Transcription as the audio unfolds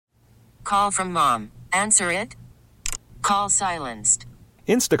Call from mom. Answer it. Call silenced.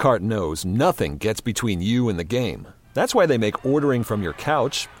 Instacart knows nothing gets between you and the game. That's why they make ordering from your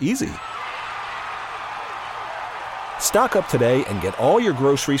couch easy. Stock up today and get all your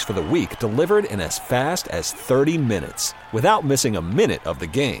groceries for the week delivered in as fast as 30 minutes without missing a minute of the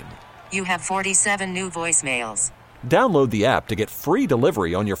game. You have 47 new voicemails. Download the app to get free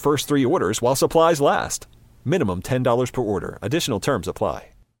delivery on your first 3 orders while supplies last. Minimum $10 per order. Additional terms apply.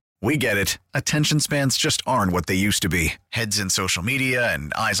 We get it. Attention spans just aren't what they used to be. Heads in social media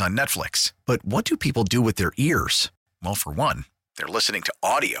and eyes on Netflix. But what do people do with their ears? Well, for one, they're listening to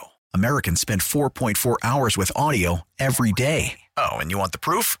audio. Americans spend 4.4 hours with audio every day. Oh, and you want the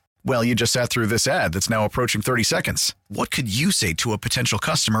proof? Well, you just sat through this ad that's now approaching 30 seconds. What could you say to a potential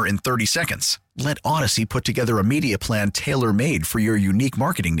customer in 30 seconds? Let Odyssey put together a media plan tailor-made for your unique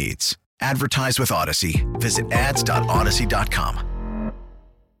marketing needs. Advertise with Odyssey. Visit ads.odyssey.com.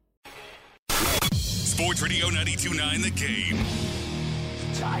 Sports Radio 92.9 The Game.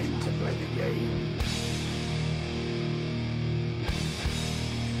 It's time to play the game.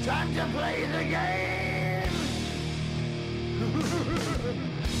 Time to play the game.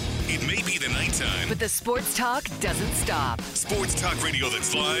 It may be the nighttime, but the sports talk doesn't stop. Sports talk radio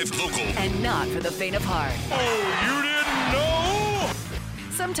that's live, local, and not for the faint of heart. Oh, you didn't know?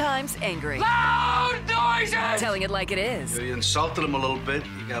 Sometimes angry. Loud noises! Telling it like it is. You insulted him a little bit.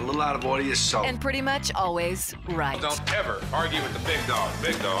 You got a little out of order yourself. And pretty much always right. Don't ever argue with the big dog.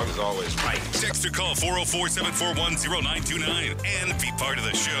 Big dog is always right. Text or call 404-741-0929 and be part of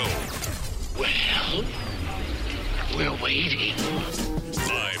the show. Well, we're waiting.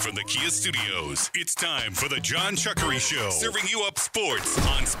 Live from the Kia Studios, it's time for the John Chuckery Show. Serving you up sports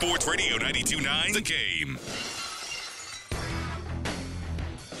on Sports Radio 92.9 The Game.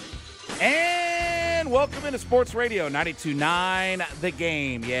 And welcome into Sports Radio 92.9 The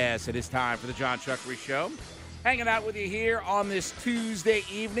Game. Yes, it is time for the John Chuckery Show. Hanging out with you here on this Tuesday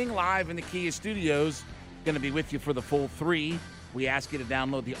evening, live in the Kia Studios. Going to be with you for the full 3. We ask you to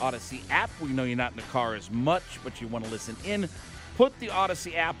download the Odyssey app. We know you're not in the car as much, but you want to listen in. Put the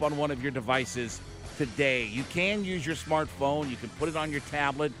Odyssey app on one of your devices today. You can use your smartphone. You can put it on your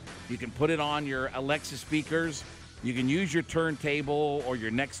tablet. You can put it on your Alexa speakers. You can use your turntable or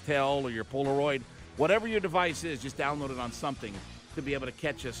your Nextel or your Polaroid. Whatever your device is, just download it on something to be able to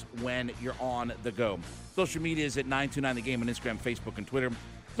catch us when you're on the go. Social media is at 929 The Game on Instagram, Facebook, and Twitter.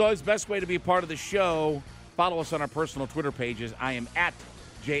 So it's the best way to be a part of the show. Follow us on our personal Twitter pages. I am at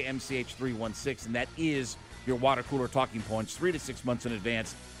JMCH316, and that is your water cooler talking points 3 to 6 months in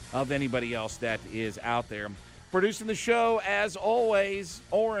advance of anybody else that is out there. Producing the show, as always,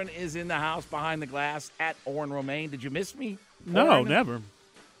 Oren is in the house behind the glass at Oren Romaine. Did you miss me? No, Oren? never.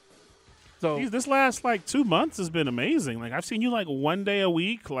 So Jeez, this last 2 months has been amazing. I've seen you one day a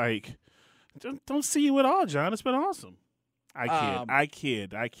week. Don't see you at all, John. It's been awesome. I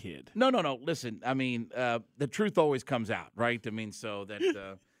kid. No. Listen, I mean, the truth always comes out, right? I mean, so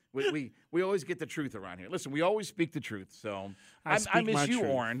that we always get the truth around here. Listen, we always speak the truth. So I miss you,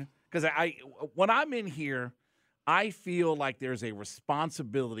 Oren, because when I'm in here, I feel like there's a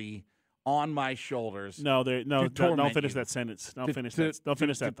responsibility on my shoulders. Don't finish that sentence. Don't finish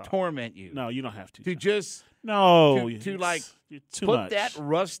that thought. Torment you. No, you don't have to. To just to put that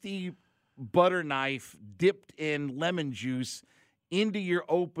rusty butter knife dipped in lemon juice into your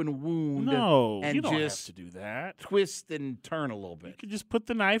open wound. No, and you don't just have to do that. Twist and turn a little bit. You can just put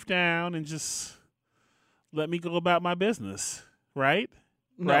the knife down and just let me go about my business, right?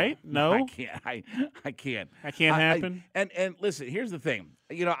 No, right? No, I can't. I can't. That can't happen. And listen, here's the thing.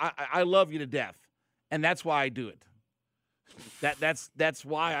 I love you to death, and that's why I do it. That's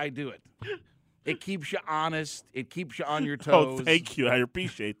why I do it. It keeps you honest. It keeps you on your toes. Oh, thank you. I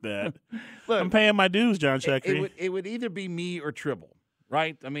appreciate that. Look, I'm paying my dues, John Chuckery. It would either be me or Tribble,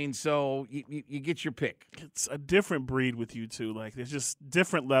 right? I mean, so you get your pick. It's a different breed with you two. There's just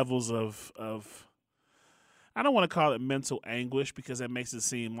different levels of I don't want to call it mental anguish because that makes it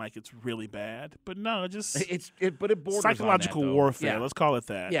seem like it's really bad. But no, but it borders psychological on that, warfare. Yeah. Let's call it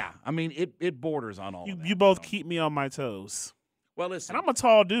that. Yeah, I mean it borders on all. You both keep me on my toes. Well, listen, and I'm a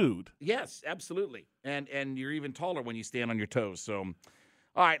tall dude. Yes, absolutely, and you're even taller when you stand on your toes. So,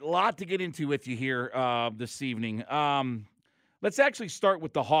 all right, a lot to get into with you here this evening. Let's actually start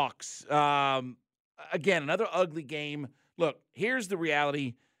with the Hawks. Again, another ugly game. Look, here's the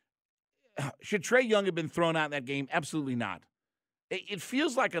reality. Should Trae Young have been thrown out in that game? Absolutely not. It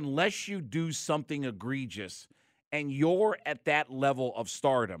feels like unless you do something egregious and you're at that level of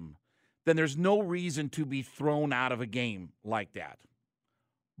stardom, then there's no reason to be thrown out of a game like that.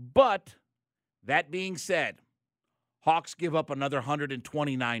 But that being said, Hawks give up another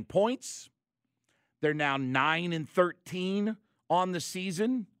 129 points. They're now 9-13 on the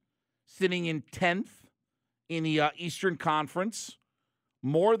season, sitting in 10th in the Eastern Conference,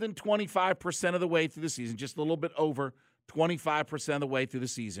 more than 25% of the way through the season, just a little bit over 25% of the way through the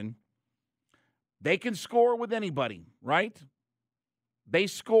season. They can score with anybody, right? They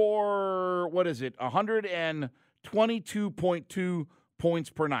score, 122.2 points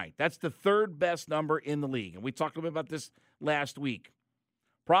per night. That's the third best number in the league. And we talked a little bit about this last week.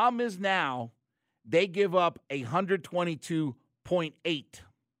 Problem is now they give up 122.8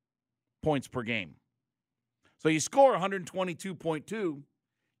 points per game. So you score 122.2,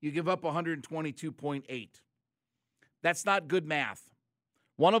 you give up 122.8. That's not good math.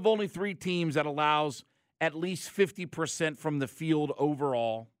 One of only 3 teams that allows at least 50% from the field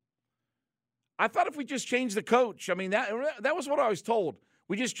overall. I thought if we just change the coach, I mean, that was what I was told.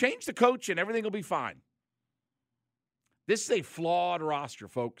 We just change the coach and everything will be fine. This is a flawed roster,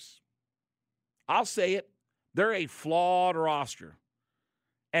 folks. I'll say it. They're a flawed roster.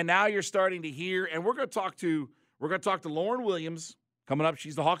 And now you're starting to hear, and we're going to talk to Lauren Williams coming up.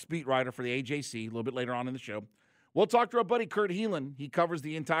 She's the Hawks beat writer for the AJC a little bit later on in the show. We'll talk to our buddy Kurt Helin. He covers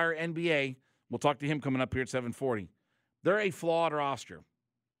the entire NBA. We'll talk to him coming up here at 7:40. They're a flawed roster.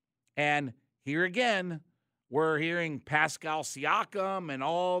 And here again, we're hearing Pascal Siakam and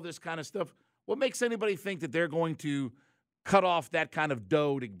all this kind of stuff. What makes anybody think that they're going to cut off that kind of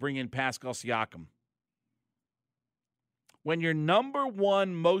dough to bring in Pascal Siakam? When your number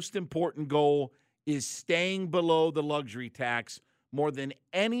one most important goal is staying below the luxury tax more than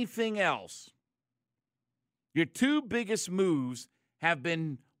anything else, your 2 biggest moves have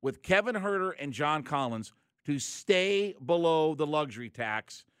been with Kevin Huerter and John Collins to stay below the luxury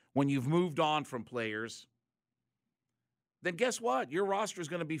tax when you've moved on from players. Then guess what? Your roster is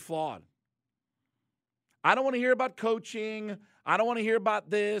going to be flawed. I don't want to hear about coaching. I don't want to hear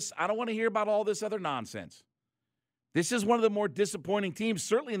about this. I don't want to hear about all this other nonsense. This is one of the more disappointing teams,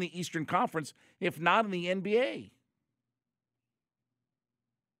 certainly in the Eastern Conference, if not in the NBA.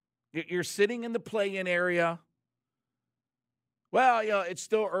 You're sitting in the play-in area. Well, it's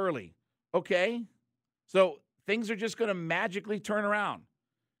still early. Okay. So things are just going to magically turn around.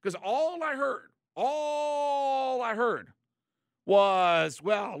 Because all I heard was,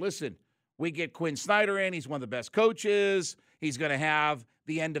 well, listen, we get Quinn Snyder in. He's one of the best coaches. He's going to have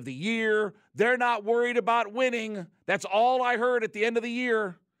the end of the year. They're not worried about winning. That's all I heard at the end of the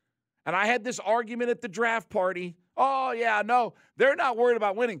year. And I had this argument at the draft party. Oh, yeah, no, they're not worried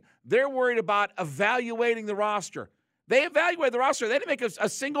about winning. They're worried about evaluating the roster. They evaluated the roster. They didn't make a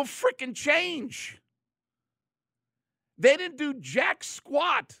single freaking change. They didn't do jack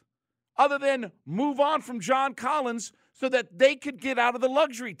squat other than move on from John Collins so that they could get out of the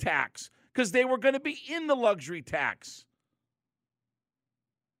luxury tax because they were going to be in the luxury tax.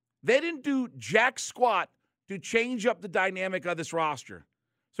 They didn't do jack squat to change up the dynamic of this roster.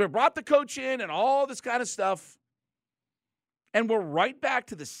 So they brought the coach in and all this kind of stuff, and we're right back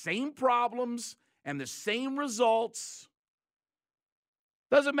to the same problems and the same results.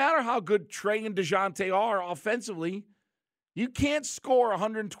 Doesn't matter how good Trey and DeJounte are offensively. You can't score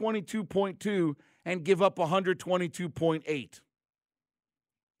 122.2 and give up 122.8.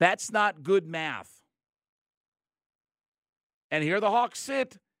 That's not good math. And here the Hawks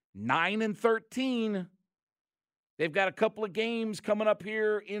sit, 9-13. They've got a couple of games coming up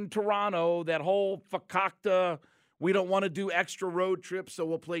here in Toronto. That whole fakakta, we don't want to do extra road trips, so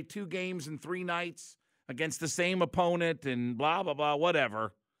we'll play 2 games in 3 nights against the same opponent and blah, blah, blah,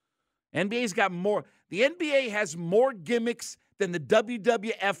 whatever. NBA's got more. The NBA has more gimmicks than the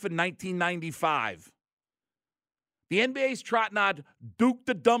WWF in 1995. The NBA's trotting out Duke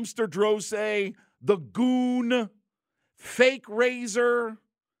the Dumpster Drose, the Goon, Fake Razor,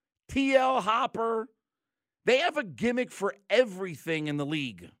 TL Hopper. They have a gimmick for everything in the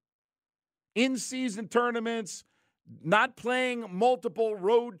league. In-season tournaments, not playing multiple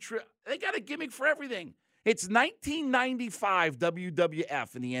road trips. They got a gimmick for everything. It's 1995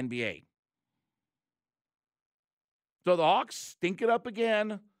 WWF in the NBA. So the Hawks stink it up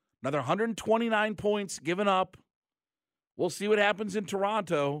again. Another 129 points given up. We'll see what happens in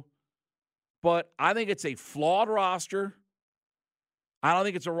Toronto. But I think it's a flawed roster. I don't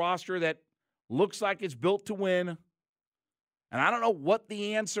think it's a roster that looks like it's built to win. And I don't know what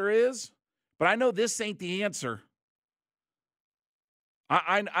the answer is, but I know this ain't the answer.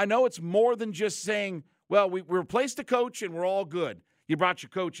 I know it's more than just saying, well, we replaced the coach and we're all good. You brought your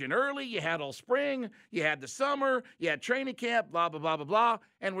coach in early. You had all spring. You had the summer. You had training camp, blah, blah, blah, blah, blah.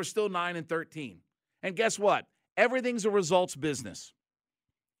 And we're still 9-13. And guess what? Everything's a results business.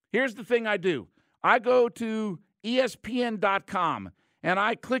 Here's the thing I do. I go to ESPN.com, and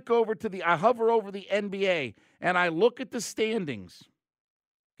I hover over the NBA, and I look at the standings,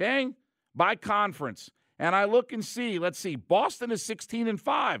 okay, by conference, and I look and see, let's see, Boston is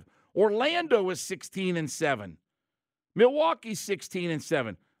 16-5. Orlando is 16-7. Milwaukee's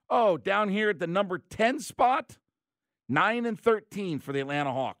 16-7. Oh, down here at the number 10 spot, 9-13 for the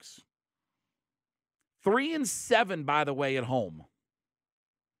Atlanta Hawks. 3-7, by the way, at home.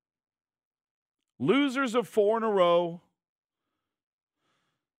 Losers of 4 in a row.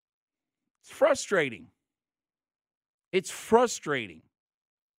 It's frustrating. It's frustrating.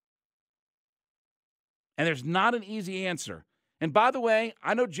 And there's not an easy answer. And by the way,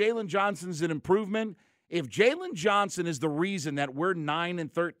 I know Jalen Johnson's an improvement. If Jalen Johnson is the reason that we're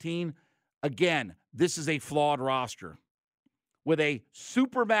 9-13, again, this is a flawed roster. With a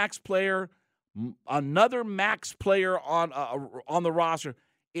super max player, another max player on the roster.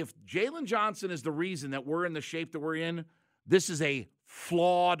 If Jalen Johnson is the reason that we're in the shape that we're in, this is a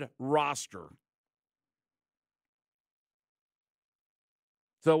flawed roster.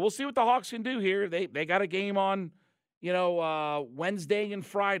 So we'll see what the Hawks can do here. They got a game on, Wednesday and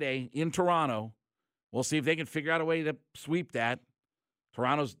Friday in Toronto. We'll see if they can figure out a way to sweep that.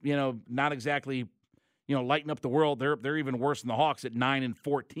 Toronto's, not exactly, lighting up the world. They're even worse than the Hawks at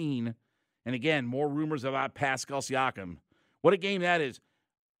 9-14. And again, more rumors about Pascal Siakam. What a game that is.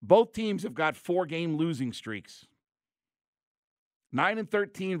 Both teams have got 4-game losing streaks.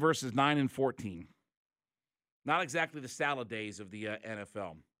 9-13 versus 9-14. Not exactly the salad days of the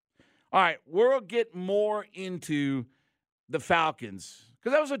NFL. All right, we'll get more into the Falcons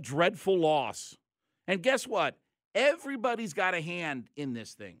because that was a dreadful loss. And guess what? Everybody's got a hand in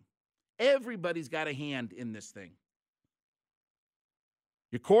this thing. Everybody's got a hand in this thing.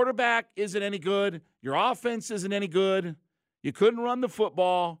 Your quarterback isn't any good. Your offense isn't any good. You couldn't run the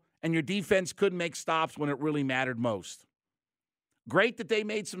football, and your defense couldn't make stops when it really mattered most. Great that they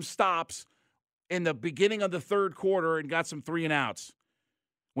made some stops in the beginning of the third quarter and got some 3-and-outs.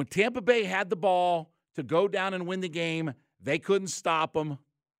 When Tampa Bay had the ball to go down and win the game, they couldn't stop them.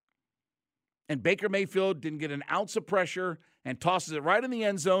 And Baker Mayfield didn't get an ounce of pressure and tosses it right in the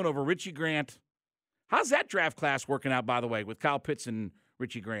end zone over Richie Grant. How's that draft class working out, by the way, with Kyle Pitts and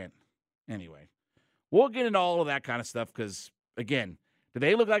Richie Grant? Anyway, we'll get into all of that kind of stuff because, again, do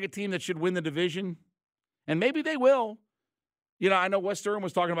they look like a team that should win the division? And maybe they will. I know Wes Stern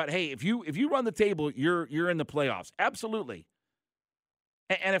was talking about, hey, if you run the table, you're in the playoffs. Absolutely.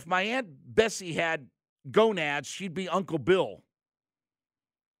 And if my Aunt Bessie had gonads, she'd be Uncle Bill.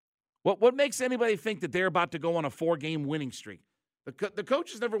 What makes anybody think that they're about to go on a 4-game winning streak? The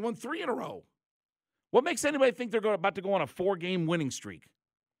coach has never won 3 in a row. What makes anybody think they're about to go on a 4-game winning streak?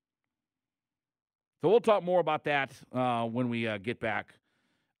 So we'll talk more about that when we get back.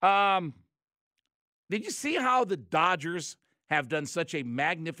 Did you see how the Dodgers have done such a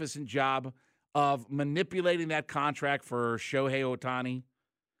magnificent job of manipulating that contract for Shohei Ohtani?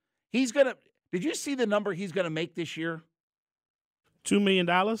 Did you see the number he's going to make this year? $2 million?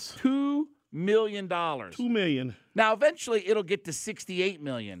 $2 million. $2 million. Now, eventually, it'll get to $68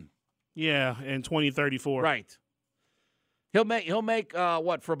 million. Yeah, in 2034. Right. He'll make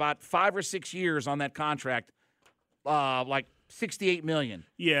for about 5 or 6 years on that contract, like $68 million.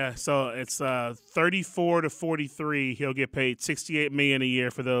 Yeah, so it's 34 to 43. He'll get paid $68 million a year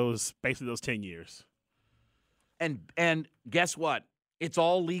for those 10 years. And guess what? It's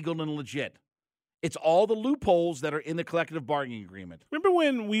all legal and legit. It's all the loopholes that are in the collective bargaining agreement. Remember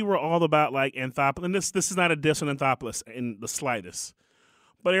when we were all about like Anthopoulos? And this is not a diss on Anthopoulos in the slightest.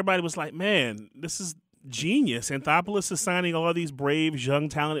 But everybody was like, man, this is genius. Anthopoulos is signing all of these brave, young,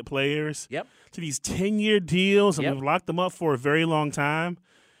 talented players to these 10-year deals, and we've locked them up for a very long time.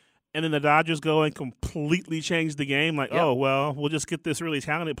 And then the Dodgers go and completely change the game. Like, oh, well, we'll just get this really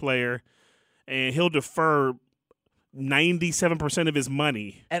talented player, and he'll defer 97% of his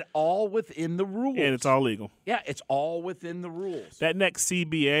money. And all within the rules. And it's all legal. Yeah, it's all within the rules. That next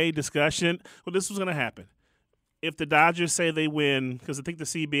CBA discussion, well, this was going to happen. If the Dodgers say they win, because I think the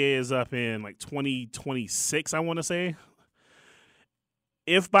CBA is up in like 2026, I want to say.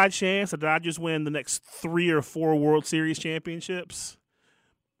 If by chance the Dodgers win the next 3 or 4 World Series championships,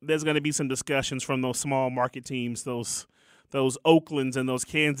 there's going to be some discussions from those small market teams, those Oaklands and those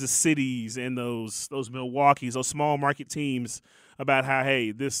Kansas Cities and those Milwaukees, those small market teams about how,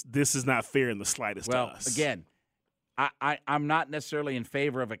 hey, this is not fair in the slightest to us. Well, again, I'm not necessarily in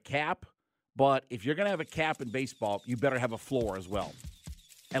favor of a cap, but if you're going to have a cap in baseball, you better have a floor as well.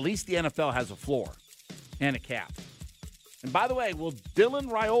 At least the NFL has a floor and a cap. And by the way, will Dylan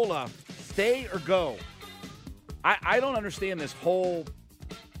Raiola stay or go? I don't understand this whole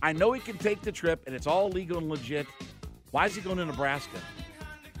I know he can take the trip, and it's all legal and legit. Why is he going to Nebraska?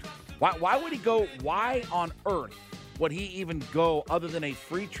 Why would he go? Why on earth would he even go other than a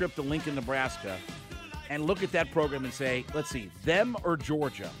free trip to Lincoln, Nebraska, and look at that program and say, let's see, them or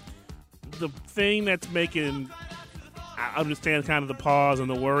Georgia? The thing that's making I understand kind of the pause and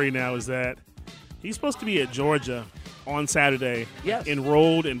the worry now is that he's supposed to be at Georgia on Saturday,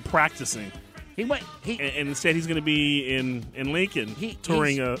 enrolled and practicing. And instead he's going to be in Lincoln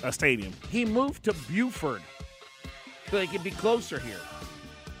touring a stadium. He moved to Buford so he can be closer here.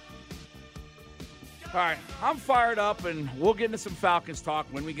 All right, I'm fired up, and we'll get into some Falcons talk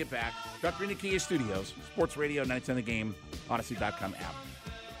when we get back. Chuckery in the Kia Studios, Sports Radio 910 The Game, Odyssey.com app.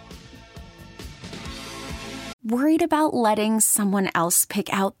 Worried about letting someone else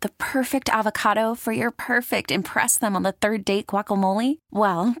pick out the perfect avocado for your perfect impress them on the third date guacamole?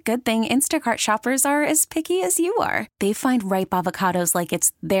 Well, good thing Instacart shoppers are as picky as you are. They find ripe avocados like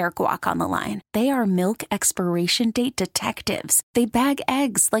it's their guac on the line. They are milk expiration date detectives. They bag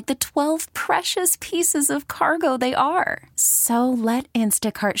eggs like the 12 precious pieces of cargo they are. So let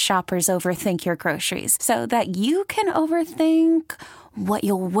Instacart shoppers overthink your groceries so that you can overthink what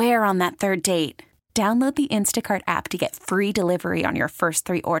you'll wear on that third date. Download the Instacart app to get free delivery on your first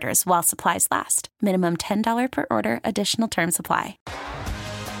 3 orders while supplies last. Minimum $10 per order. Additional terms apply.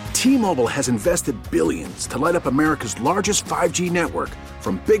 T-Mobile has invested billions to light up America's largest 5G network,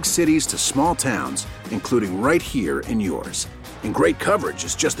 from big cities to small towns, including right here in yours. And great coverage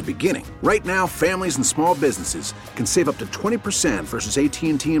is just the beginning. Right now, families and small businesses can save up to 20% versus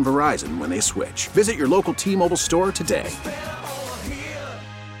AT&T and Verizon when they switch. Visit your local T-Mobile store today.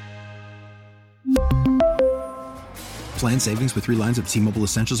 Plan savings with 3 lines of T-Mobile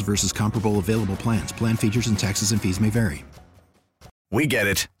Essentials versus comparable available plans. Plan features and taxes and fees may vary. We get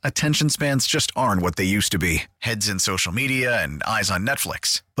it. Attention spans just aren't what they used to be. Heads in social media and eyes on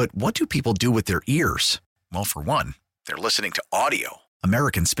Netflix. But what do people do with their ears? Well, for one, they're listening to audio.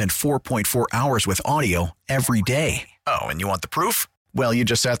 Americans spend 4.4 hours with audio every day. Oh, and you want the proof? Well, you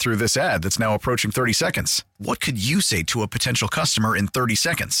just sat through this ad that's now approaching 30 seconds. What could you say to a potential customer in 30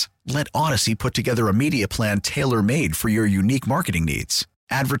 seconds? Let Odyssey put together a media plan tailor-made for your unique marketing needs.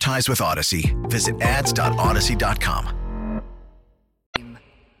 Advertise with Odyssey. Visit ads.odyssey.com.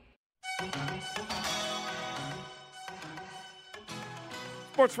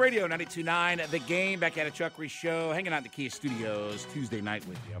 Sports Radio 92.9, The Game, back at a Chuckery Show, hanging out in the Kia Studios Tuesday night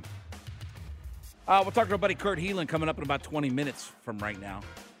with you. We'll talk to our buddy Kurt Helin coming up in about 20 minutes from right now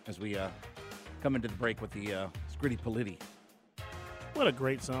as we come into the break with the Scritti Politti. What a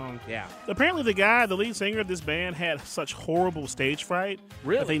great song. Yeah. Apparently the lead singer of this band had such horrible stage fright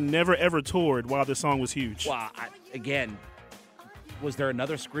that they never, ever toured while this song was huge. Well, again, was there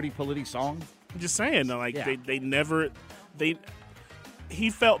another Scritti Politti song? I'm just saying, they never – he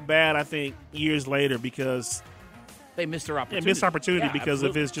felt bad, I think, years later because – they missed their opportunity. Missed opportunity because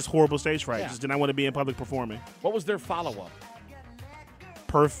of his just horrible stage fright. Just did not want to be in public performing. What was their follow-up?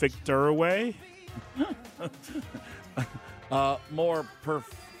 Perfecter way? More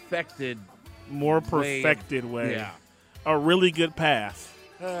perfected way. Yeah. A really good path.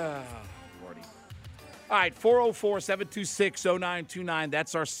 Lordy. All right, 404-726-0929.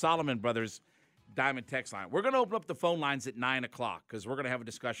 That's our Solomon Brothers Diamond text line. We're going to open up the phone lines at 9 o'clock because we're going to have a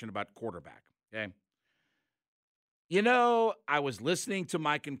discussion about quarterback, okay? You know, I was listening to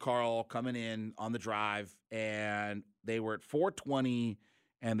Mike and Carl coming in on the drive, and they were at 420,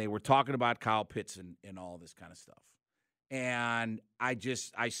 and they were talking about Kyle Pitts and all this kind of stuff. And I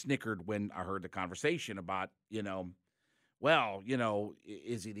snickered when I heard the conversation about, is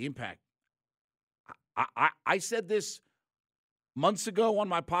he the impact? I said this months ago on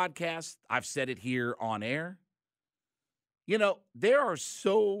my podcast. I've said it here on air.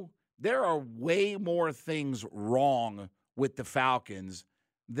 There are way more things wrong with the Falcons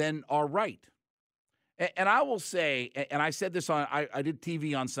than are right. And I will say, and I said this I did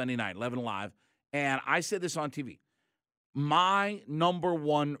TV on Sunday night, 11 Live, and I said this on TV. My number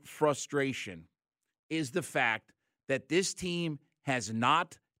one frustration is the fact that this team has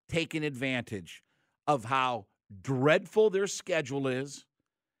not taken advantage of how dreadful their schedule is,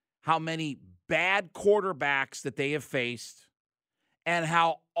 how many bad quarterbacks that they have faced, and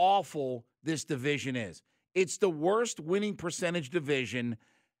how awful this division is. It's the worst winning percentage division,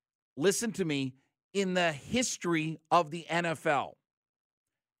 listen to me, in the history of the NFL.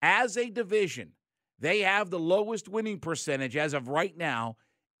 As a division, they have the lowest winning percentage as of right now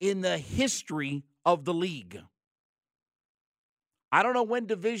in the history of the league. I don't know when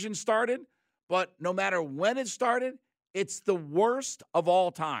division started, but no matter when it started, it's the worst of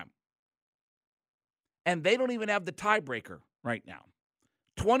all time. And they don't even have the tiebreaker right now.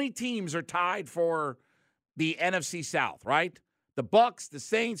 20 teams are tied for the NFC South, right? The Bucs, the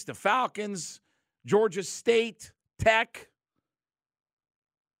Saints, the Falcons, Georgia State, Tech,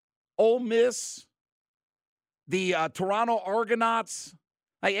 Ole Miss, the Toronto Argonauts.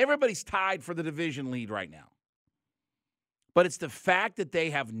 Like, everybody's tied for the division lead right now. But it's the fact that they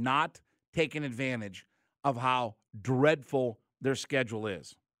have not taken advantage of how dreadful their schedule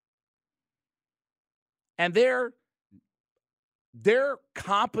is. And they're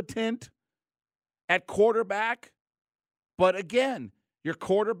competent at quarterback, but again, your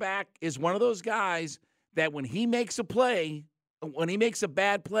quarterback is one of those guys that when he makes a play, when he makes a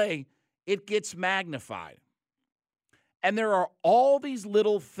bad play, it gets magnified. And there are all these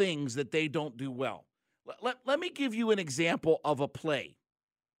little things that they don't do well. Let me give you an example of a play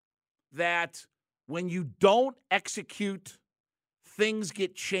that when you don't execute, things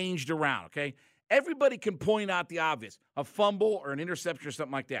get changed around, okay? Everybody can point out the obvious, a fumble or an interception or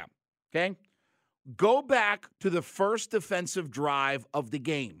something like that, okay? Go back to the first defensive drive of the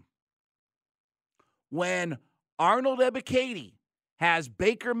game. When Arnold Ebiketie has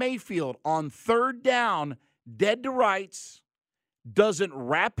Baker Mayfield on third down, dead to rights, doesn't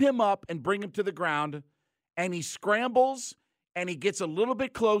wrap him up and bring him to the ground, and he scrambles and he gets a little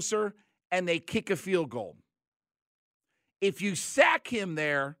bit closer and they kick a field goal. If you sack him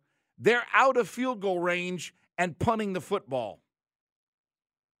there, they're out of field goal range and punting the football.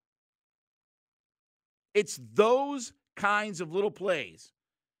 It's those kinds of little plays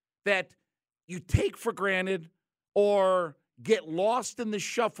that you take for granted or get lost in the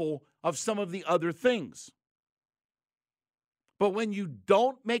shuffle of some of the other things. But when you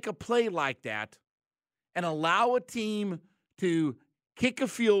don't make a play like that and allow a team to kick a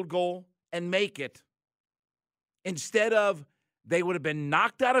field goal and make it, instead of they would have been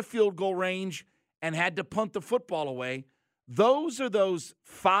knocked out of field goal range and had to punt the football away, those are those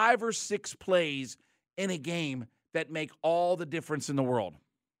 5 or 6 plays in a game that make all the difference in the world.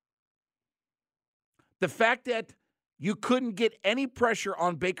 The fact that you couldn't get any pressure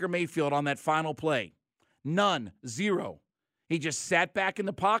on Baker Mayfield on that final play, none, 0. He just sat back in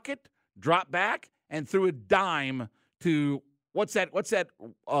the pocket, dropped back, and threw a dime to what's that?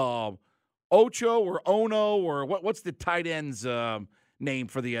 Ocho or Ono or what's the tight end's name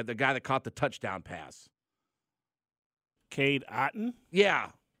for the guy that caught the touchdown pass? Cade Otton? Yeah,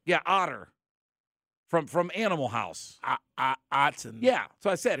 Otter from Animal House. Otton. Yeah, so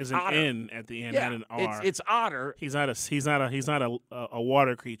I said there's it's an Otter. N at the end, not an R. It's Otter. He's not a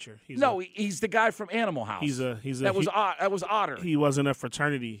water creature. He's the guy from Animal House. That was Otter. He wasn't a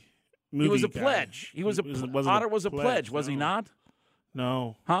fraternity movie. He was a guy. pledge. Otter was a pledge, was he not?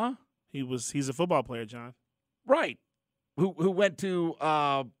 No. Huh? He's a football player, John. Right. Who went to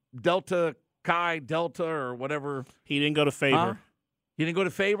Delta Chi Delta or whatever. He didn't go to Faber. Huh? He didn't go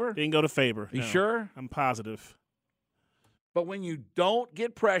to Faber? Didn't go to Faber. You no. sure? I'm positive. But when you don't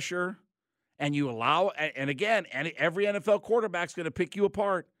get pressure and you allow, and again, every NFL quarterback's going to pick you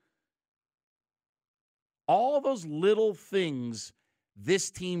apart. All those little things this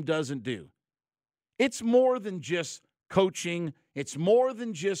team doesn't do. It's more than just coaching. It's more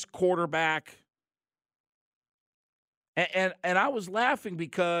than just quarterback. And I was laughing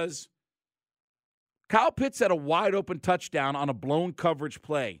because Kyle Pitts had a wide open touchdown on a blown coverage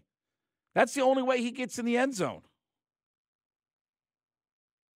play. That's the only way he gets in the end zone.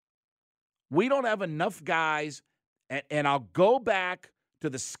 We don't have enough guys, and I'll go back to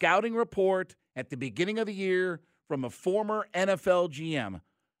the scouting report at the beginning of the year from a former NFL GM.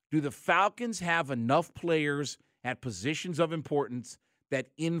 Do the Falcons have enough players at positions of importance that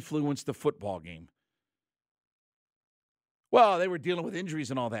influence the football game? Well, they were dealing with injuries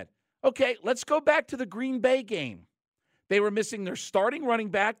and all that. Okay, let's go back to the Green Bay game. They were missing their starting running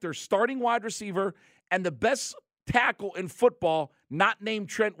back, their starting wide receiver, and the best tackle in football, not named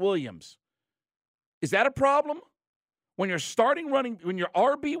Trent Williams. Is that a problem? When you're when you're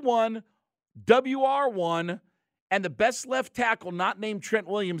RB1, WR1, and the best left tackle, not named Trent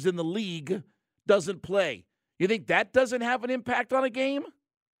Williams in the league, doesn't play. You think that doesn't have an impact on a game?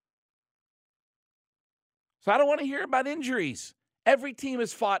 So I don't want to hear about injuries. Every team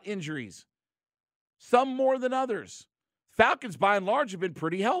has fought injuries, some more than others. Falcons, by and large, have been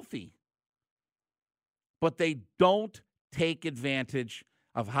pretty healthy. But they don't take advantage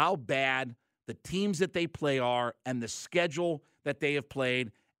of how bad the teams that they play are and the schedule that they have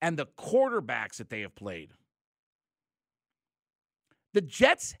played and the quarterbacks that they have played. The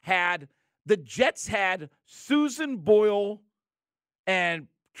Jets had Susan Boyle and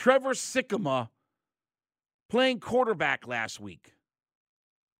Trevor Sikkema playing quarterback last week.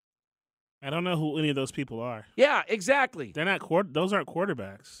 I don't know who any of those people are. Yeah, exactly. They're not those aren't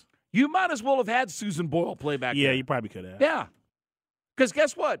quarterbacks. You might as well have had Susan Boyle play back there. Yeah, you probably could have. Yeah. Because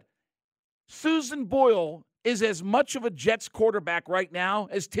guess what? Susan Boyle is as much of a Jets quarterback right now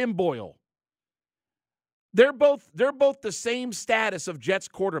as Tim Boyle. They're both the same status of Jets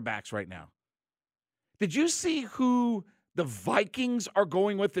quarterbacks right now. Did you see who the Vikings are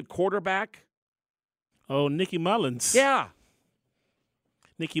going with at quarterback? Oh, Nicky Mullins. Yeah.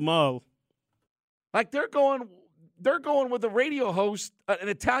 Nicky Mull. Like they're going with a radio host, an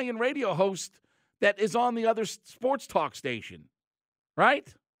Italian radio host that is on the other sports talk station. Right?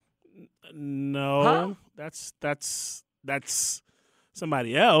 No. Huh? That's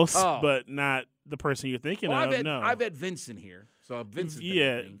somebody else, but not the person you're thinking of. I've had Vincent here. So Vincent.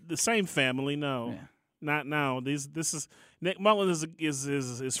 Yeah, the same family, no. Yeah. Not now. This is Nick Mullins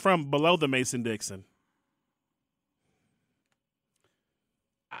is from below the Mason-Dixon.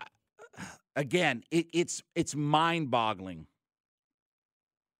 Again, it's mind-boggling.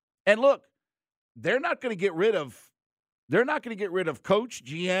 And look, they're not going to get rid of coach,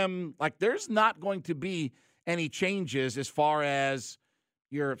 GM. Like there's not going to be any changes as far as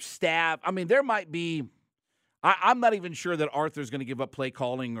your staff. I mean, there might be. I'm not even sure that Arthur's going to give up play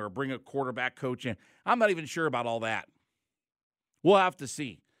calling or bring a quarterback coach in. I'm not even sure about all that. We'll have to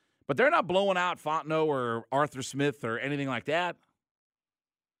see. But they're not blowing out Fontenot or Arthur Smith or anything like that.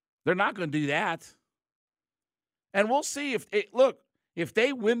 They're not going to do that. And we'll see if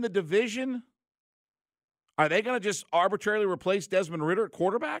they win the division, are they going to just arbitrarily replace Desmond Ridder at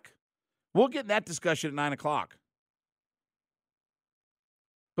quarterback? We'll get in that discussion at 9 o'clock.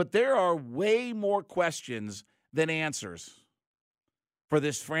 But there are way more questions than answers for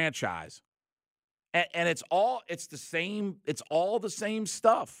this franchise. And it's all the same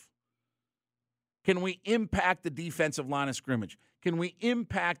stuff. Can we impact the defensive line of scrimmage? Can we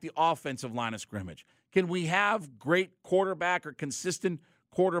impact the offensive line of scrimmage? Can we have great quarterback or consistent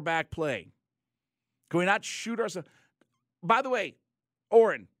quarterback play? Can we not shoot ourselves? By the way,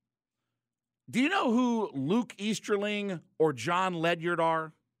 Oren, do you know who Luke Easterling or John Ledyard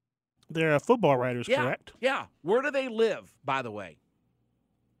are? They're football writers, correct? Yeah. Where do they live, by the way?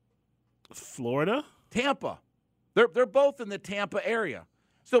 Florida? Tampa. They're both in the Tampa area.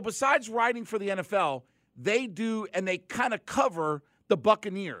 So besides writing for the NFL, they do, and they kind of cover the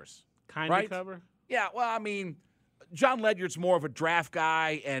Buccaneers. Kind of cover? Yeah, well, I mean, John Ledyard's more of a draft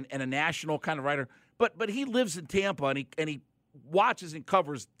guy and a national kind of writer, but he lives in Tampa, and he watches and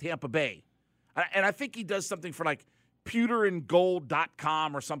covers Tampa Bay. And I think he does something for like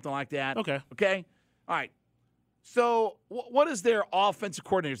pewterandgold.com or something like that. Okay. All right. So what is their offensive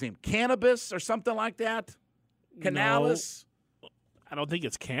coordinator's name? Cannabis or something like that? Canales? No, I don't think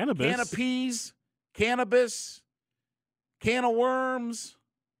it's cannabis. Can of peas? Cannabis? Can of worms?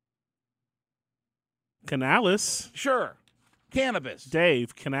 Canales. Sure. Cannabis.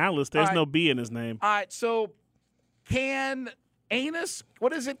 Dave, Canales. There's no B in his name. All right. So Can-Anus?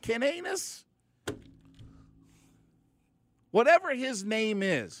 What is it? Can-Anus? Whatever his name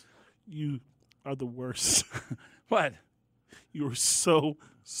is. You are the worst. What? You are so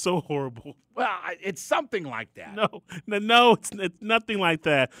horrible. Well, it's something like that. No, it's nothing like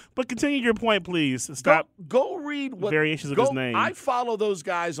that. But continue your point, please. Stop. Go read what variations of his name. I follow those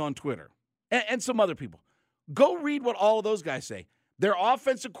guys on Twitter and some other people. Go read what all of those guys say. Their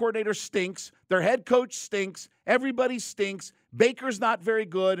offensive coordinator stinks. Their head coach stinks. Everybody stinks. Baker's not very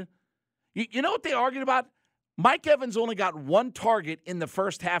good. You know what they argued about? Mike Evans only got one target in the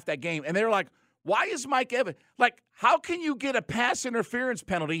first half of that game, and they're like, why is Mike Evans – like, how can you get a pass interference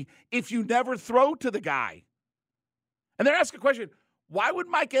penalty if you never throw to the guy? And they're asking a question, why would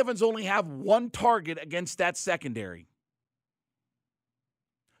Mike Evans only have one target against that secondary?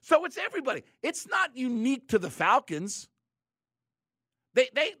 So it's everybody. It's not unique to the Falcons.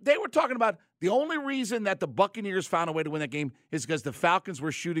 They were talking about the only reason that the Buccaneers found a way to win that game is because the Falcons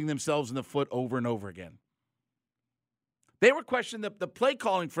were shooting themselves in the foot over and over again. They were questioning the play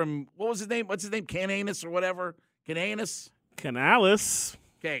calling from, what was his name? What's his name? Cananus or whatever? Cananus? Canales.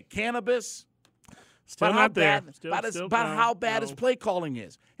 Okay, Cannabis. Still not there. About how bad his play calling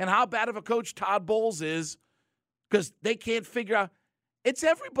is and how bad of a coach Todd Bowles is because they can't figure out. It's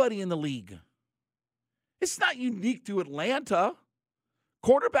everybody in the league. It's not unique to Atlanta.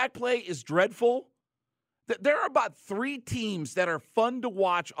 Quarterback play is dreadful. There are about 3 teams that are fun to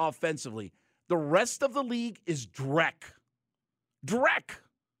watch offensively. The rest of the league is dreck. Dreck.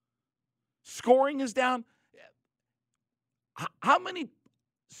 Scoring is down. How many?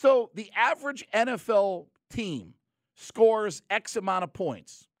 So the average NFL team scores X amount of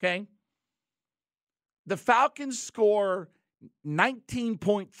points, okay? The Falcons score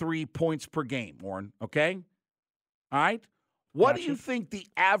 19.3 points per game, Warren, okay? All right? What do you think the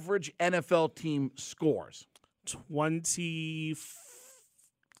average NFL team scores?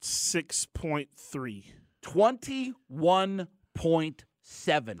 26.3.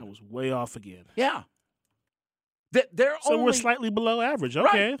 21.7. I was way off again. Yeah. We're slightly below average.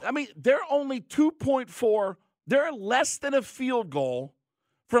 Okay. Right. I mean, they're only 2.4. They're less than a field goal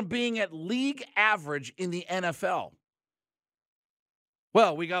from being at league average in the NFL.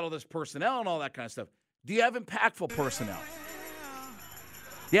 Well, we got all this personnel and all that kind of stuff. Do you have impactful personnel?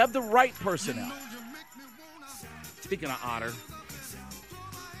 Do you have the right personnel? Speaking of Otter,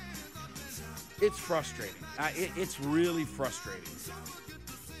 it's frustrating. It's really frustrating.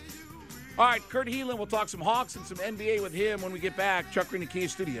 All right, Kurt Helin, we'll talk some Hawks and some NBA with him when we get back. Chuckery in the Kia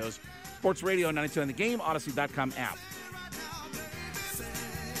Studios, Sports Radio 92 on the Game, Odyssey.com app.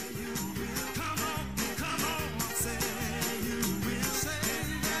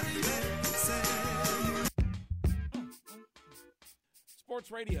 Sports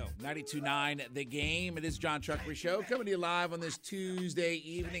Radio 92.9 The Game. It is John Chuckery Show coming to you live on this Tuesday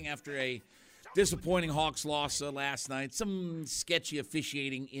evening after a disappointing Hawks loss last night. Some sketchy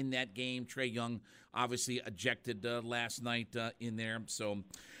officiating in that game. Trae Young obviously ejected last night in there. So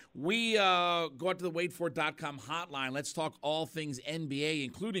we go out to the waitfor.com hotline. Let's talk all things NBA,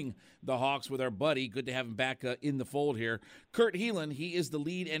 including the Hawks with our buddy. Good to have him back in the fold here. Kurt Helin, he is the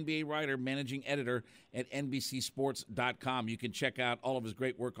lead NBA writer, managing editor at NBCsports.com. You can check out all of his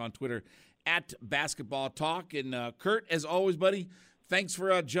great work on Twitter at Basketball Talk. And Kurt, as always, buddy, thanks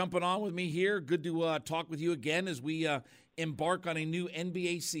for jumping on with me here. Good to talk with you again as we embark on a new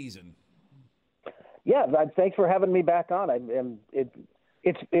NBA season. Yeah, thanks for having me back on.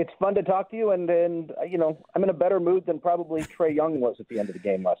 It's fun to talk to you, and you know, I'm in a better mood than probably Trae Young was at the end of the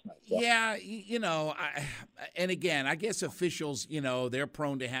game last night. So. Yeah, you know, and again, I guess officials, you know, they're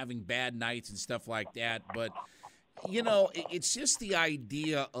prone to having bad nights and stuff like that, but you know, it's just the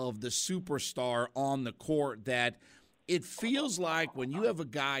idea of the superstar on the court that it feels like when you have a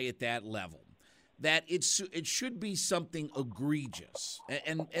guy at that level that it should be something egregious,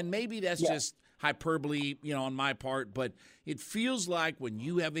 and maybe that's just hyperbole, you know, on my part, but it feels like when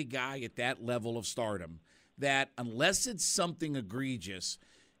you have a guy at that level of stardom that unless it's something egregious,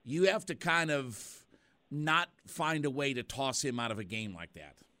 you have to kind of not find a way to toss him out of a game like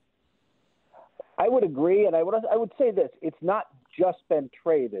that. I would agree, and I would say this: it's not just been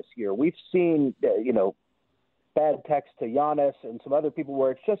Trae this year. We've seen, you know, bad text to Giannis and some other people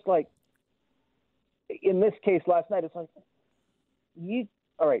where it's just like, in this case last night, it's like,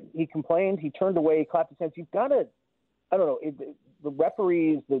 all right, he complained, he turned away, he clapped his hands. You've got to, I don't know, the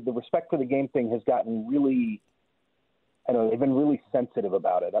referees, the respect for the game thing has gotten really, I don't know, they've been really sensitive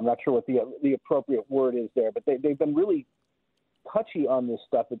about it. I'm not sure what the appropriate word is there, but they've been really touchy on this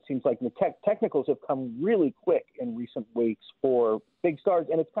stuff. It seems like the technicals have come really quick in recent weeks for big stars,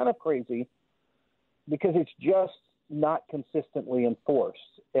 and it's kind of crazy because it's just not consistently enforced.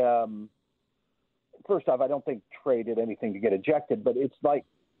 First off, I don't think Trae did anything to get ejected, but it's like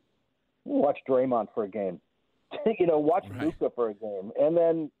watch Draymond for a game, you know, watch Luka for a game, and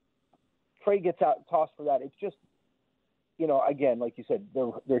then Trae gets out tossed for that. It's just, you know, again, like you said,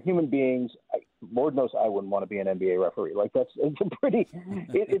 they're human beings. Lord knows I wouldn't want to be an NBA referee. Like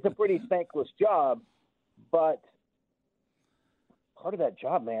it's a pretty thankless job, but part of that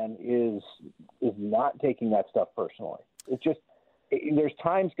job, man, is not taking that stuff personally. It's just. There's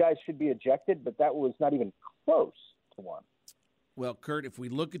times guys should be ejected, but that was not even close to one. Well, Kurt, if we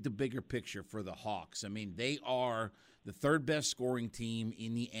look at the bigger picture for the Hawks, I mean, they are the third best scoring team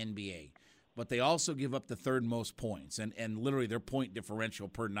in the NBA, but they also give up the third most points. And literally their point differential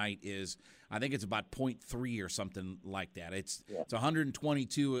per night is, I think it's about 0.3 or something like that. It's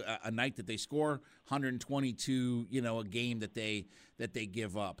 122 a night that they score, 122, you know, a game that they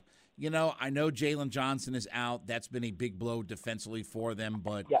give up. You know, I know Jalen Johnson is out. That's been a big blow defensively for them.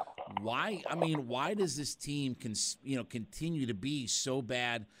 But why? I mean, why does this team continue to be so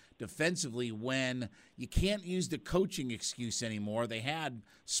bad defensively when you can't use the coaching excuse anymore? They had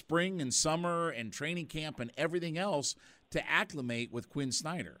spring and summer and training camp and everything else to acclimate with Quinn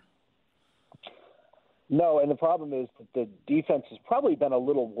Snyder. No, and the problem is that the defense has probably been a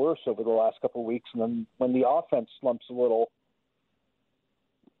little worse over the last couple of weeks. And then when the offense slumps a little,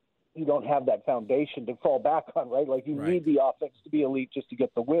 you don't have that foundation to fall back on, right? Like you need the offense to be elite just to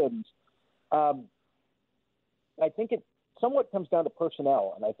get the wins. I think it somewhat comes down to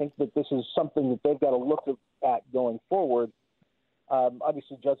personnel, and I think that this is something that they've got to look at going forward.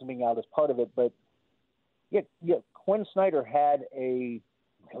 Obviously, Judson being out is part of it, but Quinn Snyder had a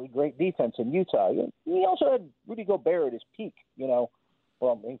really great defense in Utah. He also had Rudy Gobert at his peak, Well,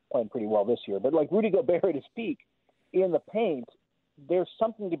 he's playing pretty well this year, but like Rudy Gobert at his peak in the paint, there's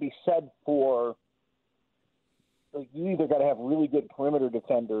something to be said for, like, you either got to have really good perimeter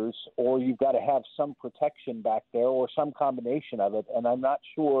defenders or you've got to have some protection back there or some combination of it. And I'm not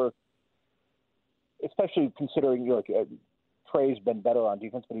sure, especially considering Trey's been better on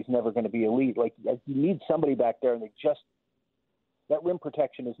defense, but he's never going to be elite. Like, you need somebody back there, and that rim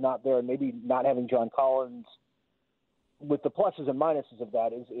protection is not there. And maybe not having John Collins, with the pluses and minuses of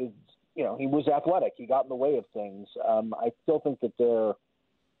that, is he was athletic. He got in the way of things. I still think that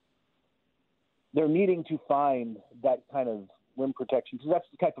they're needing to find that kind of rim protection, because that's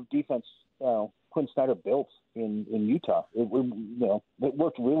the type of defense Quinn Snyder built in Utah. It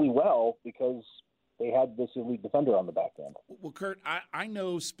worked really well because they had this elite defender on the back end. Well, Kurt, I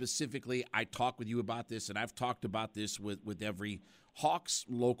know specifically, I talked with you about this, and I've talked about this with every Hawks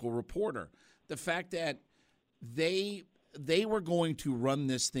local reporter. The fact that they were going to run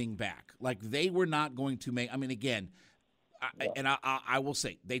this thing back. Like, they were not going to make – I mean, again – I will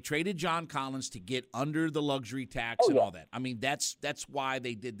say, they traded John Collins to get under the luxury tax and all that. I mean, that's why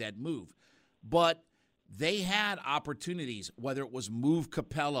they did that move. But they had opportunities, whether it was move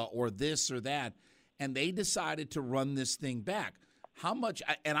Capella or this or that, and they decided to run this thing back. How much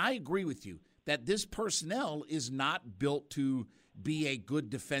 – and I agree with you that this personnel is not built to be a good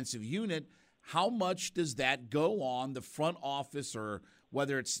defensive unit. How much does that go on the front office, or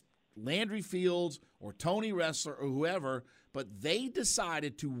whether it's Landry Fields or Tony Ressler or whoever, but they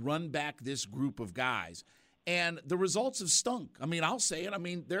decided to run back this group of guys. And the results have stunk. I mean, I'll say it. I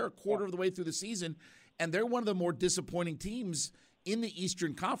mean, they're a quarter of the way through the season, and they're one of the more disappointing teams in the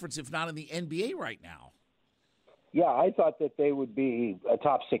Eastern Conference, if not in the NBA right now. Yeah, I thought that they would be a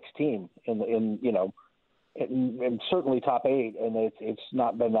top 6 team in certainly top 8, and it's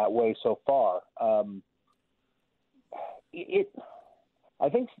not been that way so far.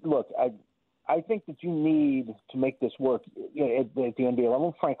 I think that you need to make this work at the NBA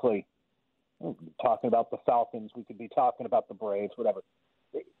level. Frankly, talking about the Falcons, we could be talking about the Braves, whatever.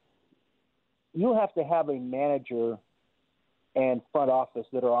 You have to have a manager and front office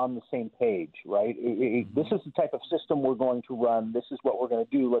that are on the same page, right? This is the type of system we're going to run. This is what we're going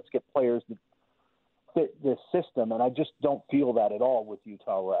to do. Let's get players that fit this system. And I just don't feel that at all with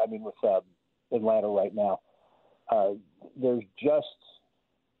Utah. I mean, with Atlanta right now. There's just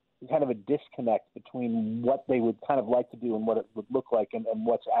kind of a disconnect between what they would kind of like to do and what it would look like and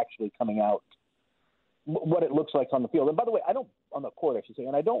what's actually coming out, what it looks like on the field. And by the way, on the court, I should say,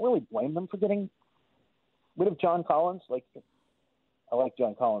 and I don't really blame them for getting rid of John Collins. Like, I like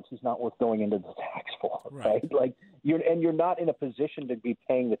John Collins. He's not worth going into the tax for, right? Like, you're not in a position to be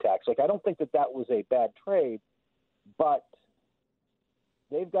paying the tax. Like, I don't think that was a bad trade, but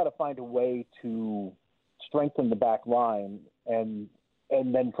they've got to find a way to strengthen the back line, and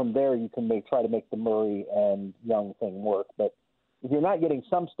then from there you can try to make the Murray and Young thing work. But if you're not getting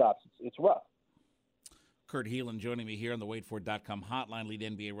some stops, it's rough. Kurt Helin joining me here on the WaitFor.com hotline, lead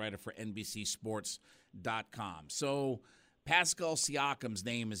NBA writer for NBCsports.com. So Pascal Siakam's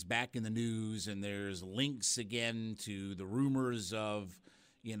name is back in the news, and there's links again to the rumors of,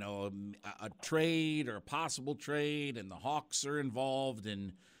 a trade or a possible trade, and the Hawks are involved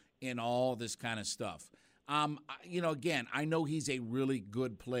in all this kind of stuff. Again, I know he's a really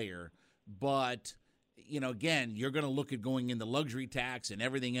good player, but, again, you're going to look at going in the luxury tax and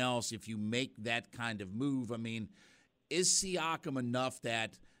everything else if you make that kind of move. I mean, is Siakam enough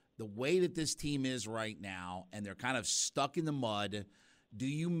that the way that this team is right now and they're kind of stuck in the mud, do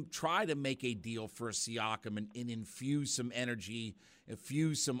you try to make a deal for Siakam and infuse some energy,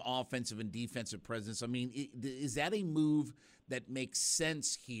 infuse some offensive and defensive presence? I mean, is that a move that makes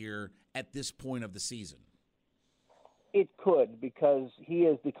sense here at this point of the season? It could, because he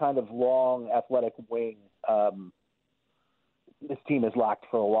is the kind of long, athletic wing this team has lacked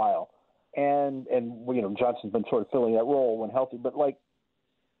for a while. And Johnson's been sort of filling that role when healthy. But,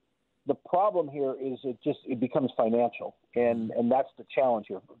 the problem here is it becomes financial, and that's the challenge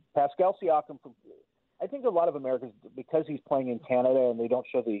here. Pascal Siakam, I think a lot of Americans, because he's playing in Canada and they don't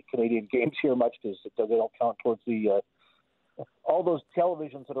show the Canadian games here much because they don't count towards the all those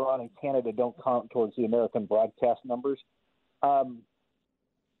televisions that are on in Canada don't count towards the American broadcast numbers.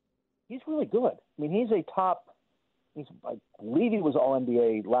 He's really good. I mean, I believe he was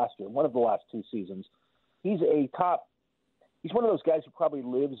All-NBA last year, one of the last 2 seasons. He's one of those guys who probably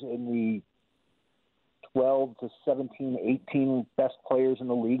lives in the 12 to 17, 18 best players in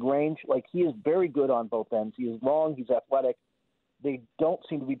the league range. Like, he is very good on both ends. He is long, he's athletic. They don't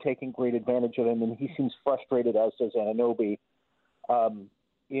seem to be taking great advantage of him, and he seems frustrated, as does Anunoby.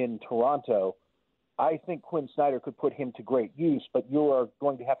 in Toronto. I think Quinn Snyder could put him to great use, but you are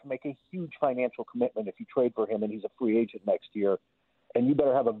going to have to make a huge financial commitment if you trade for him and he's a free agent next year. And you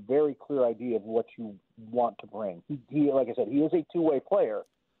better have a very clear idea of what you want to bring. He like I said, he is a two-way player,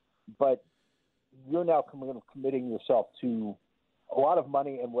 but you're now committing yourself to a lot of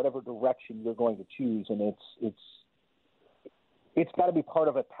money in whatever direction you're going to choose, and it's got to be part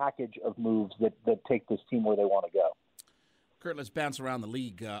of a package of moves that take this team where they want to go. Kurt, let's bounce around the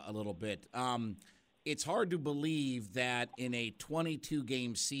league a little bit. It's hard to believe that in a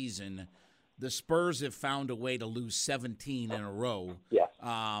 22-game season, the Spurs have found a way to lose 17 in a row. Yes.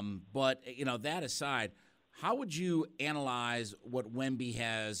 But, that aside, how would you analyze what Wemby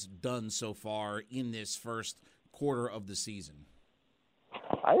has done so far in this first quarter of the season?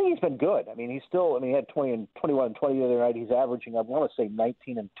 I think he's been good. I mean, he had 20 and 21 and 20 the other night. He's averaging, I want to say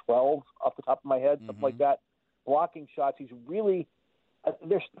 19 and 12 off the top of my head, something like that. Blocking shots. He's really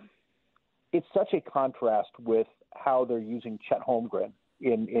it's such a contrast with how they're using Chet Holmgren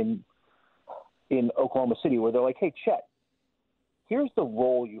in Oklahoma City, where they're like, hey, Chet, here's the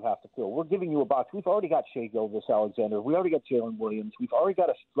role you have to fill. We're giving you a box. We've already got Shai Gilgeous-Alexander. We already got Jalen Williams. We've already got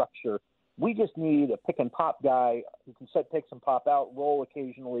a structure. We just need a pick-and-pop guy who can set picks and pop out, roll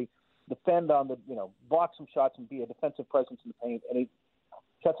occasionally, defend on the, block some shots and be a defensive presence in the paint. And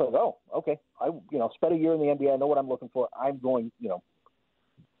Chet's like, oh, okay. I spent a year in the NBA. I know what I'm looking for. I'm going,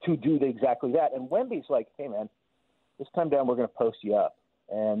 to do exactly that. And Wemby's like, hey, man, this time down we're going to post you up.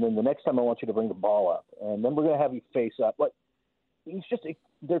 And then the next time I want you to bring the ball up. And then we're going to have you face up. But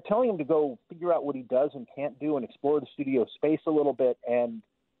they're telling him to go figure out what he does and can't do and explore the studio space a little bit. And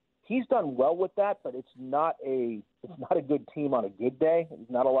he's done well with that, but it's not a good team on a good day. There's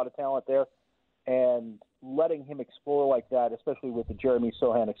not a lot of talent there. And letting him explore like that, especially with the Jeremy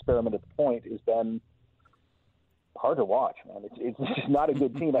Sohan experiment at the point, has been hard to watch, man. It's just not a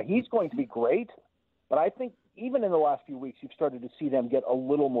good team. He's going to be great, but I think even in the last few weeks, you've started to see them get a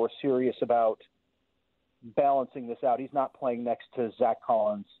little more serious about balancing this out. He's not playing next to Zach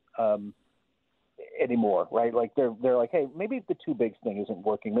Collins anymore, right? Like they're like, hey, maybe the two bigs thing isn't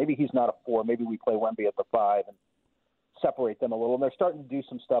working. Maybe he's not a 4. Maybe we play Wemby at the 5 and separate them a little. And they're starting to do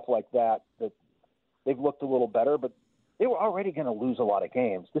some stuff like that they've looked a little better, but they were already going to lose a lot of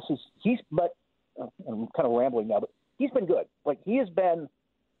games. I'm kind of rambling now, but he's been good. Like, he has been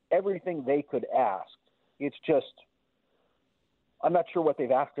everything they could ask. It's just, I'm not sure what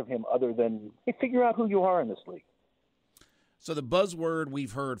they've asked of him other than, hey, figure out who you are in this league. So the buzzword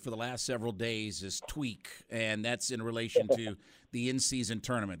we've heard for the last several days is tweak, and that's in relation to the in-season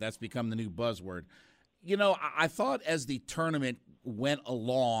tournament. That's become the new buzzword. I thought as the tournament went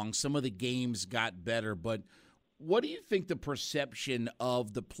along, some of the games got better, but what do you think the perception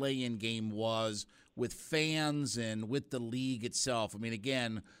of the play-in game was with fans and with the league itself? I mean,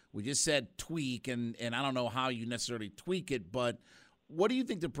 again, we just said tweak, and I don't know how you necessarily tweak it, but what do you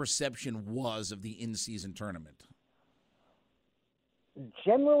think the perception was of the in-season tournament?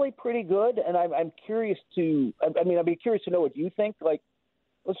 Generally pretty good, and I'm curious to – I'd be curious to know what you think. Like,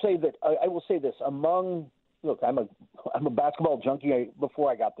 let's say that I will say this. I'm a basketball junkie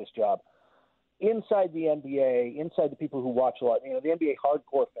before I got this job. Inside the NBA, inside the people who watch a lot, the NBA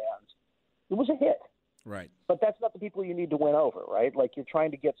hardcore fans, it was a hit. Right. But that's not the people you need to win over, right? Like, you're trying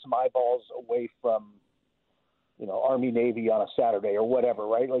to get some eyeballs away from, Army Navy on a Saturday or whatever,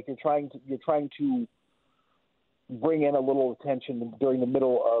 right? Like, you're trying to bring in a little attention during the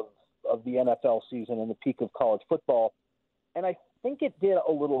middle of the NFL season and the peak of college football. And I think it did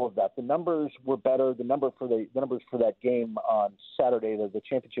a little of that. The numbers were better. The numbers for that game on Saturday, the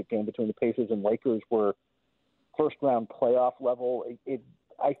championship game between the Pacers and Lakers, were first-round playoff level.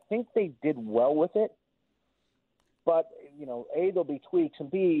 I think they did well with it. But, A, there'll be tweaks,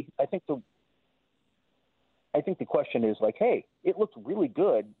 and B, I think the question is like, hey, it looked really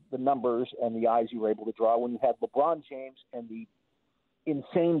good, the numbers and the eyes you were able to draw when you had LeBron James and the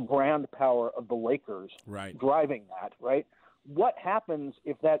insane brand power of the Lakers driving that, right? What happens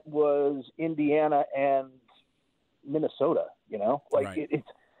if that was Indiana and Minnesota?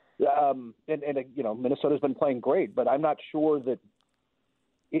 Minnesota's been playing great, but I'm not sure that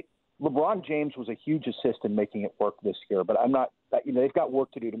LeBron James was a huge assist in making it work this year. But I'm not. They've got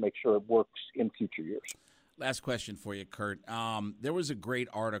work to do to make sure it works in future years. Last question for you, Kurt. There was a great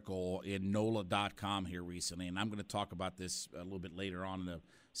article in NOLA.com here recently, and I'm going to talk about this a little bit later on in the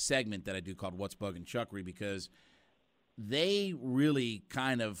segment that I do called What's Bugging Chuckery, because they really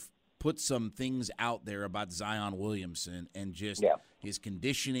kind of put some things out there about Zion Williamson and just his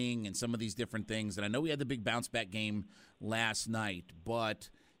conditioning and some of these different things. And I know we had the big bounce-back game last night, but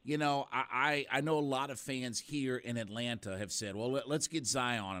you know, I know a lot of fans here in Atlanta have said, well, let's get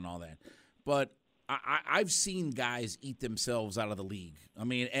Zion and all that. But I've seen guys eat themselves out of the league. I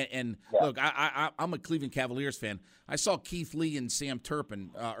mean, look, I'm a Cleveland Cavaliers fan. I saw Keith Lee and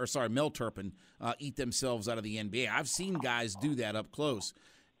Mel Turpin eat themselves out of the NBA. I've seen guys do that up close.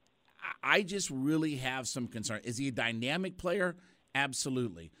 I just really have some concern. Is he a dynamic player?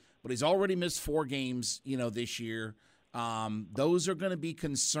 Absolutely. But he's already missed 4 games, you know, this year. Those are going to be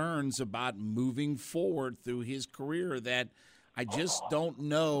concerns about moving forward through his career that I just don't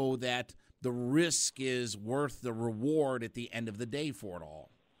know that the risk is worth the reward at the end of the day for it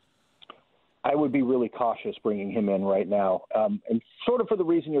all. I would be really cautious bringing him in right now, and sort of for the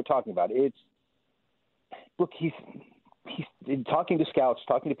reason you're talking about. He's talking to scouts,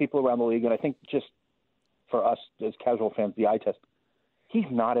 talking to people around the league, and I think just for us as casual fans, the eye test, he's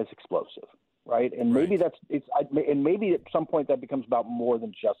not as explosive, right? And maybe maybe at some point that becomes about more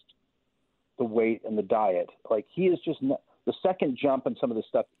than just the weight and the diet. Like, he is just not. The second jump and some of the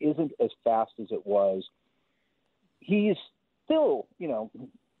stuff isn't as fast as it was. He's still,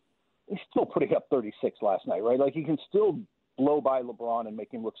 he's still putting up 36 last night, right? Like, he can still blow by LeBron and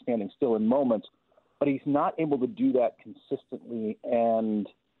make him look standing still in moments, but he's not able to do that consistently. And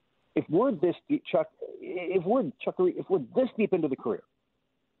if we're this deep, if we're this deep into the career,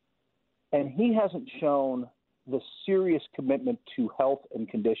 and he hasn't shown the serious commitment to health and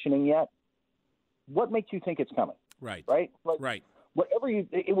conditioning yet, what makes you think it's coming? Right. Right? Like, right.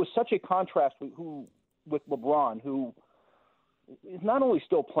 It was such a contrast with LeBron, who is not only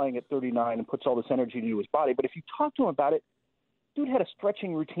still playing at 39 and puts all this energy into his body, but if you talk to him about it, dude had a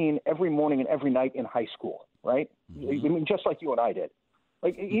stretching routine every morning and every night in high school, right? Mm-hmm. I mean, just like you and I did.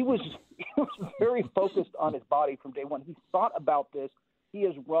 Like, he was very focused on his body from day one. He thought about this. He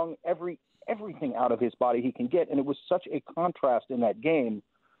has wrung everything out of his body he can get, and it was such a contrast in that game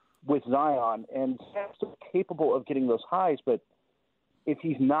with Zion, and Zion's still capable of getting those highs, but if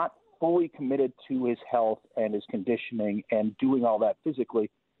he's not fully committed to his health and his conditioning and doing all that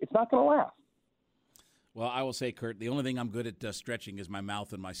physically, it's not going to last. Well, I will say, Kurt, the only thing I'm good at stretching is my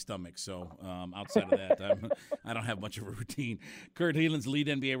mouth and my stomach. So outside of that, I don't have much of a routine. Kurt Helin's lead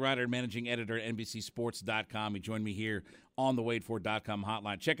NBA writer and managing editor at NBCsports.com. He joined me here on the WadeFord.com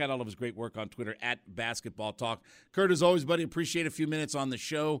hotline. Check out all of his great work on Twitter at Basketball Talk. Kurt, as always, buddy, appreciate a few minutes on the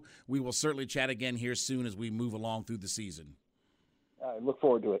show. We will certainly chat again here soon as we move along through the season. I look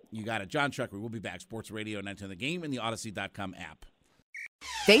forward to it. You got it. John Chuckery. We'll be back. Sports Radio 910 The Game and the Odyssey.com app.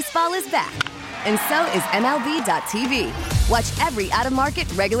 Baseball is back, and so is MLB.tv. Watch every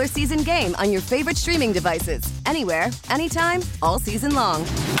out-of-market, regular season game on your favorite streaming devices, anywhere, anytime, all season long.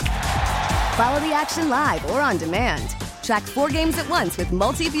 Follow the action live or on demand. Track 4 games at once with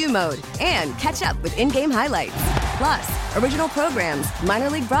multi-view mode and catch up with in-game highlights. Plus, original programs, minor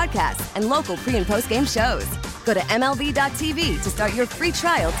league broadcasts, and local pre- and post-game shows. Go to MLB.tv to start your free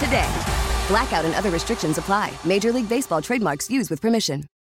trial today. Blackout and other restrictions apply. Major League Baseball trademarks used with permission.